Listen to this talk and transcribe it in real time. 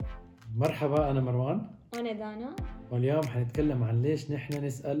مرحبا، أنا مروان وأنا دانا. واليوم حنتكلم عن ليش نحن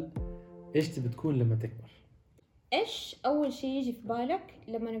نسأل إيش تبي تكون لما تكبر. إيش أول شيء يجي في بالك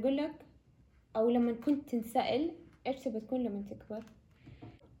لما نقولك أو لما كنت تنسأل إيش تبي تكون لما تكبر؟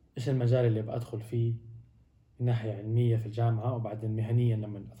 إيش المجال اللي بأدخل فيه من ناحية علمية في الجامعة، وبعدين مهنيا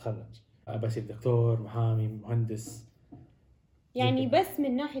لما أتخرج أبى أصير دكتور، محامي، مهندس، زي يعني كده. بس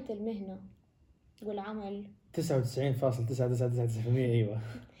من ناحية المهنة والعمل. 99.999% أيوة.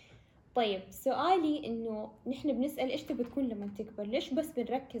 طيب سؤالي إنه نحن بنسأل إيش تبي تكون لما تكبر، ليش بس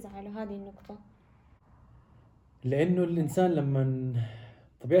بنركز على هذه النقطة؟ لأنه الإنسان لما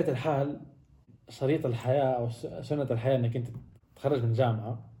طبيعة الحال شريط الحياة أو سنة الحياة إنك أنت تتخرج من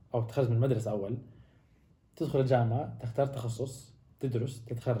الجامعة أو تتخرج من المدرسة أول، تدخل الجامعة، تختار تخصص، تدرس،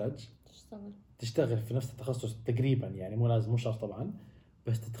 تتخرج، تشتغل في نفس التخصص تقريبا، يعني مو لازم، مو شرط طبعا،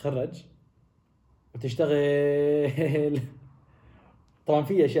 بس تتخرج وتشتغل. طبعا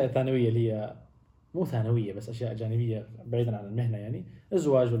في اشياء ثانويه اللي هي مو ثانويه، بس اشياء جانبيه بعيدا عن المهنه، يعني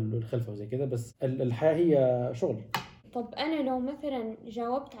الزواج والخلفه وزي كده، بس الحياه هي شغل. طب أنا لو مثلا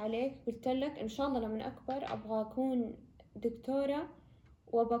جاوبت عليك قلت لك إن شاء الله لما أكبر أبغى أكون دكتورة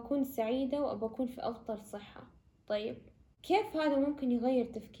وأبغى أكون سعيدة وأبغى أكون في أفضل صحة، طيب كيف هذا ممكن يغير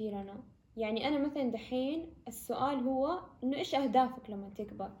تفكيرنا؟ يعني أنا مثلا دحين السؤال هو إنه إيش أهدافك لما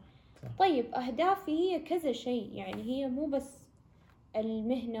تكبر؟ طيب أهدافي هي كذا شيء، يعني هي مو بس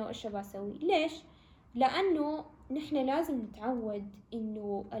المهنة وإيش أبغى أسوي. ليش؟ لأنه نحن لازم نتعود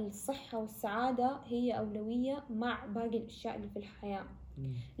إنه الصحة والسعادة هي أولوية مع باقي الأشياء اللي في الحياة،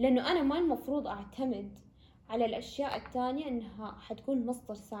 لأنه أنا ما المفروض أعتمد على الأشياء التانية إنها حتكون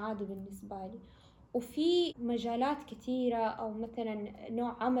مصدر سعادة بالنسبة لي. وفي مجالات كثيرة أو مثلا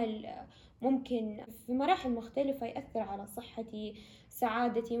نوع عمل ممكن في مراحل مختلفة يأثر على صحتي،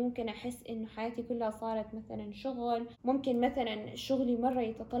 سعادتي. ممكن أحس إنه حياتي كلها صارت مثلا شغل، ممكن مثلا شغلي مرة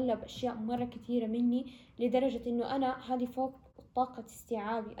يتطلب أشياء مرة كثيرة مني لدرجة إنه أنا هذه فوق طاقة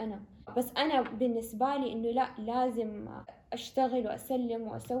استيعابي أنا. بس أنا بالنسبة لي إنه لا، لازم أشتغل وأسلم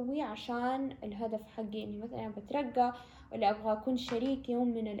وأسوي عشان الهدف حقي، إني مثلا بترقى ولا أبغى أكون شريك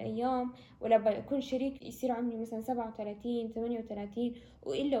يوم من الأيام، ولا بكون شريك يصير عمري مثلا 37 38،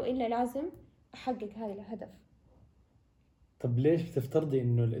 وإلا لازم أحقق هذا الهدف. طب ليش بتفترضي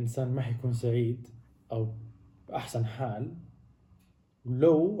انه الانسان ما حيكون سعيد او باحسن حال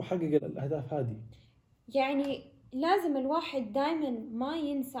لو حقق الاهداف هذه؟ يعني لازم الواحد دايما ما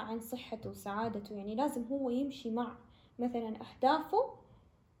ينسى عن صحته وسعادته، يعني لازم هو يمشي مع مثلا أهدافه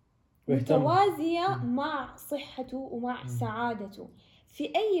ويهتم. متوازية مع صحته ومع سعادته في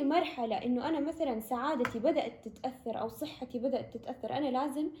أي مرحلة. إنه أنا مثلا سعادتي بدأت تتأثر أو صحتي بدأت تتأثر، أنا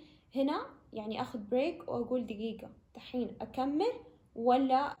لازم هنا يعني أخذ بريك وأقول دقيقة دحين أكمل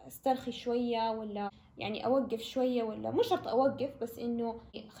ولا أسترخي شوية، ولا يعني أوقف شوية، ولا مو شرط أوقف، بس إنه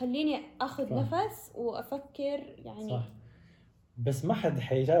خليني أخذ فاهم. نفس وأفكر يعني. صح، بس ما حد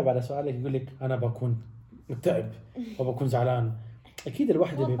حيجاوب على سؤالك يقول لك انا بكون متعب وبكون زعلان. اكيد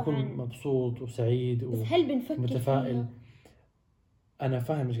الواحد يبي يكون طبعا، مبسوط وسعيد بس هل بنفكر ومتفائل. فيها؟ انا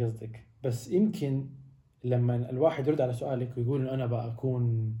فاهم ايش قصدك، بس يمكن لما الواحد يرد على سؤالك ويقول انه انا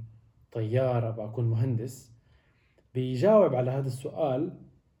بكون طيار، بكون مهندس، بيجاوب على هذا السؤال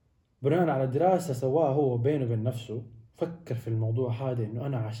بناء على دراسة سواها هو بينه وبين نفسه. فكر في الموضوع هذا، انه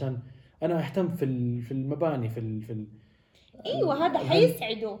انا عشان انا اهتم في المباني، أيوة هذا الهند،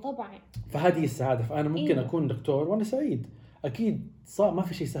 حيسعده طبعا. فهذه السعادة. فانا ممكن أيوة اكون دكتور وانا سعيد. اكيد صعب، ما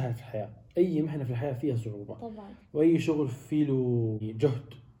في شيء سهل في الحياة، اي مهنة في الحياة فيها صعوبة، طبعا. واي شغل فيه له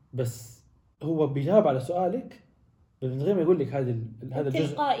جهد. بس هو بيجاوب على سؤالك من غير ما يقول لك هذا الجزء.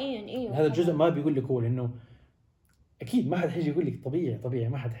 تلقائيا أيوة هذا الجزء طبعا. ما بيقول لك هو، لانه اكيد ما حد حيجي يقول لك طبيعي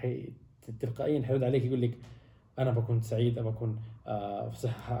ما حد تلقائيا حيرد عليك يقول لك انا بكون سعيد، بكون في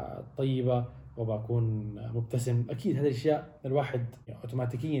صحة طيبة، وبكون مبتسم. اكيد هذه الاشياء الواحد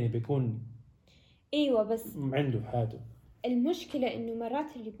اوتوماتيكيا بيكون أيوة بس عنده في حياته. المشكلة إنه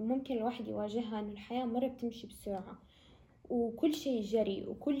مرات اللي ممكن الواحد يواجهها إنه الحياة مرة بتمشي بسرعة، وكل شيء جري،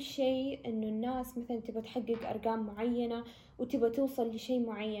 وكل شيء إنه الناس مثلا تبى تحقق أرقام معينة وتبى توصل لشيء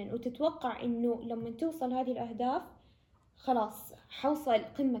معين، وتتوقع إنه لما توصل هذه الأهداف خلاص حوصل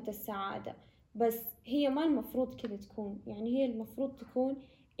قمة السعادة. بس هي ما المفروض كذا تكون، يعني هي المفروض تكون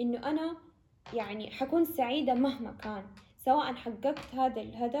إنه أنا يعني حكون سعيدة مهما كان، سواء حققت هذا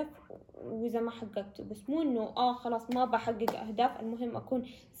الهدف وإذا ما حققته. بس مو إنه خلاص ما بحقق أهداف، المهم أكون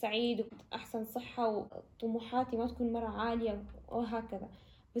سعيد وأحسن صحة وطموحاتي ما تكون مرة عالية وهكذا.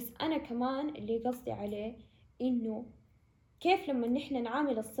 بس أنا كمان اللي قصدي عليه إنه كيف لما نحن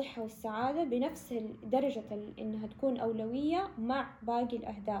نعامل الصحة والسعادة بنفس درجة إنها تكون أولوية مع باقي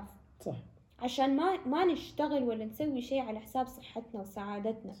الأهداف. صح. عشان ما نشتغل ولا نسوي شيء على حساب صحتنا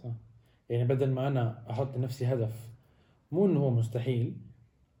وسعادتنا. صح. يعني بدل ما أنا أحط لنفسي هدف مو إنه هو مستحيل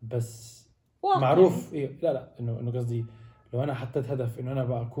بس واقعي. معروف إيه، لا إنه قصدي لو أنا حطيت هدف إنه أنا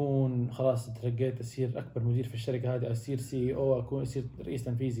بكون خلاص ترقيت أصير أكبر مدير في الشركة هذه، أصير CEO، أكون أصير رئيس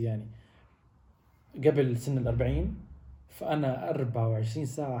تنفيذي يعني قبل سن 40، فأنا 24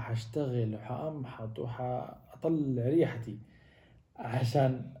 ساعة حشتغل وحأمحط وحأطلع ريحتي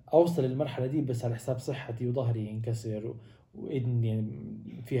عشان أوصل للمرحلة دي، بس على حساب صحتي وظهري ينكسر وإني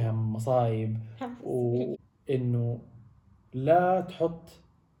فيها مصايب. وإنه لا تحط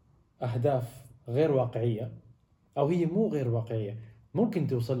أهداف غير واقعية، أو هي مو غير واقعية، ممكن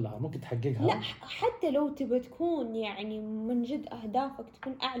توصل لها، ممكن تحققها. لا، حتى لو تبى تكون يعني من جد أهدافك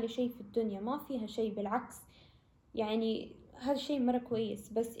تكون أعلى شيء في الدنيا، ما فيها شيء، بالعكس يعني هذا شيء مرة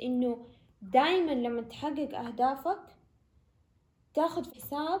كويس. بس إنه دايما لما تحقق أهدافك تاخذ في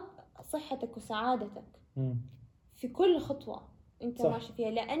حساب صحتك وسعادتك في كل خطوة أنت صح. ماشي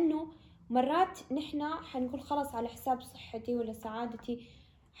فيها. لأنه مرات نحنا حنقول خلاص على حساب صحتي ولا سعادتي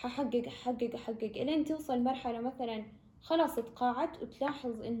ححقق إلين توصل مرحلة مثلا خلاص تقاعدت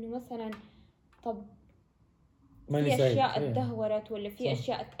وتلاحظ إنه مثلا طب في أشياء اتدهورت، ولا في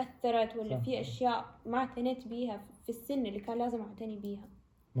أشياء تأثرت، ولا في أشياء ما اعتنيت بيها في السن اللي كان لازم أعتني بيها.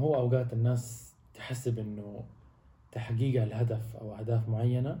 ما هو أوقات الناس تحسب إنه تحقيق الهدف أو أهداف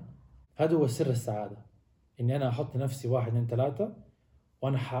معينة هذا هو سر السعادة، إني أنا أحط نفسي 1 2 3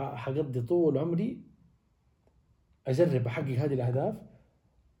 وأنا حقضي طول عمري أجرب أحقق هذه الأهداف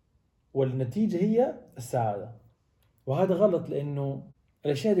والنتيجة هي السعادة. وهذا غلط، لأنه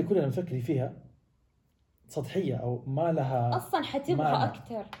الأشياء دي كلنا نفكر فيها سطحية أو ما لها أصلا حتبغى معنى.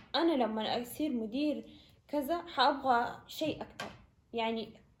 أكتر. أنا لما أصير مدير كذا حأبغى شيء أكتر، يعني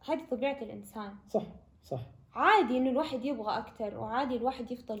هذه طبيعة الإنسان. صح عادي إنه الواحد يبغى أكتر، وعادي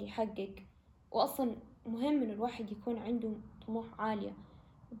الواحد يفضل يحقق، وأصلا مهم إنه الواحد يكون عنده طموح عالية.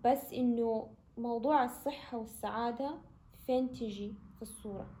 بس إنه موضوع الصحة والسعادة فين تجي في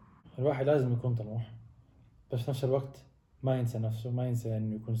الصورة؟ الواحد لازم يكون طموح، بس في نفس الوقت ما ينسى نفسه، ما ينسى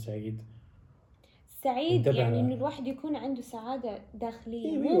إنه يكون سعيد يعني إنه الواحد يكون عنده سعادة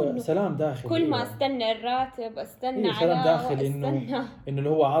داخلية. مو إنه سلام داخلي. كل ما استنى الراتب استنى على سلام داخلي، إنه اللي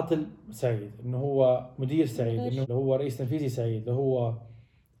هو عاطل سعيد، إنه هو مدير سعيد، إنه لو هو رئيس تنفيذي سعيد، لو هو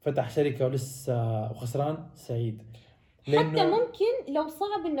فتح شركة ولسه وخسران سعيد. حتى ممكن لو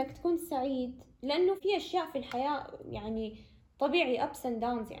صعب إنك تكون سعيد، لأنه في أشياء في الحياة يعني طبيعي ups and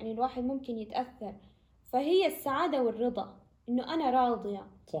downs، يعني الواحد ممكن يتأثر. فهي السعادة والرضا، إنه أنا راضية.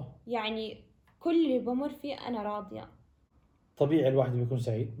 صح. يعني كل اللي بمر فيه أنا راضية. طبيعي الواحد بيكون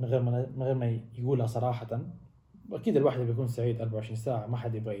سعيد من غير ما يقولها صراحة. أكيد الواحد بيكون سعيد 24 ساعة، ما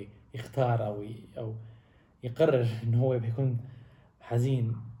حد يبغى يختار أو يقرر إنه هو بيكون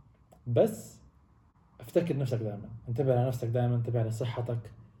حزين. بس افتكر نفسك دائما، انتبه على نفسك دائما، انتبه على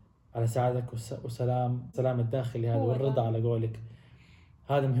صحتك، على سعادتك وسلام الداخلي هذا والرضا على قولك.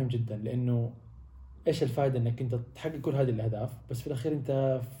 هذا مهم جدا، لأنه إيش الفائدة إنك أنت تحقق كل هذه الأهداف بس في الأخير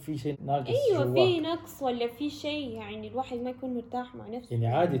أنت في شيء ناقص. أيوة في نقص ولا في شيء، يعني الواحد ما يكون مرتاح مع نفسه. يعني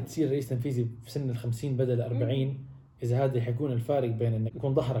عادي تصير رئيس تنفيذي في سن 50 بدل 40 إذا هذا حيكون الفارق بين إنك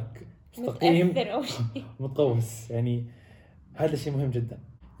يكون ظهرك مستقيم متقوس. يعني هذا الشيء مهم جدا،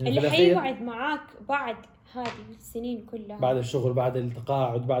 اللي حيقعد معاك بعد هذه السنين كلها، بعد الشغل، بعد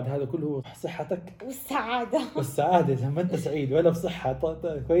التقاعد، بعد هذا كله صحتك والسعادة. إذا ما أنت سعيد ولا بصحة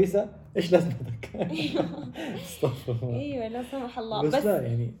كويسة إيش لازمتك؟ أيوة لا سمح الله. بس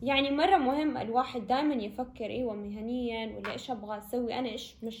لا يعني مرة مهم الواحد دائما يفكر أيوة مهنيا، ولا إيش أبغى أسوي أنا،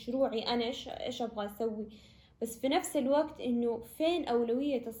 إيش مشروعي أنا، إيش أبغى أسوي. بس في نفس الوقت إنه فين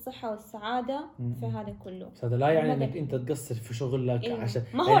أولوية الصحة والسعادة في هذا كله. هذا لا يعني إنك أنت تقصر في شغلك. إيه؟ عشان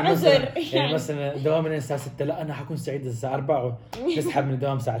ما هو عذر. يعني مثلا دوامنا الساعة 6، لا أنا حكون سعيد الساعة 4 وتسحب من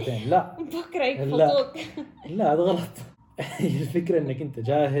الدوام ساعتين. لا بكرة يفضوك. لا هذا غلط. الفكرة إنك أنت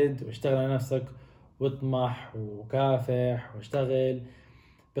جاهد واشتغل على نفسك واطمح وكافح واشتغل،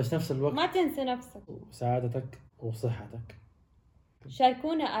 بس نفس الوقت ما تنسى نفسك وسعادتك وصحتك.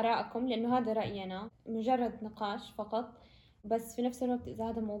 شاركونا آراءكم، لأنه هذا رأينا مجرد نقاش فقط. بس في نفس الوقت إذا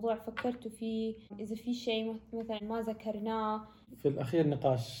هذا الموضوع فكرتوا فيه، إذا في شيء مثلا ما ذكرناه، في الأخير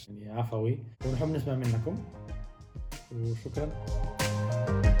نقاش يعني عفوي ونحب نسمع منكم. وشكرا.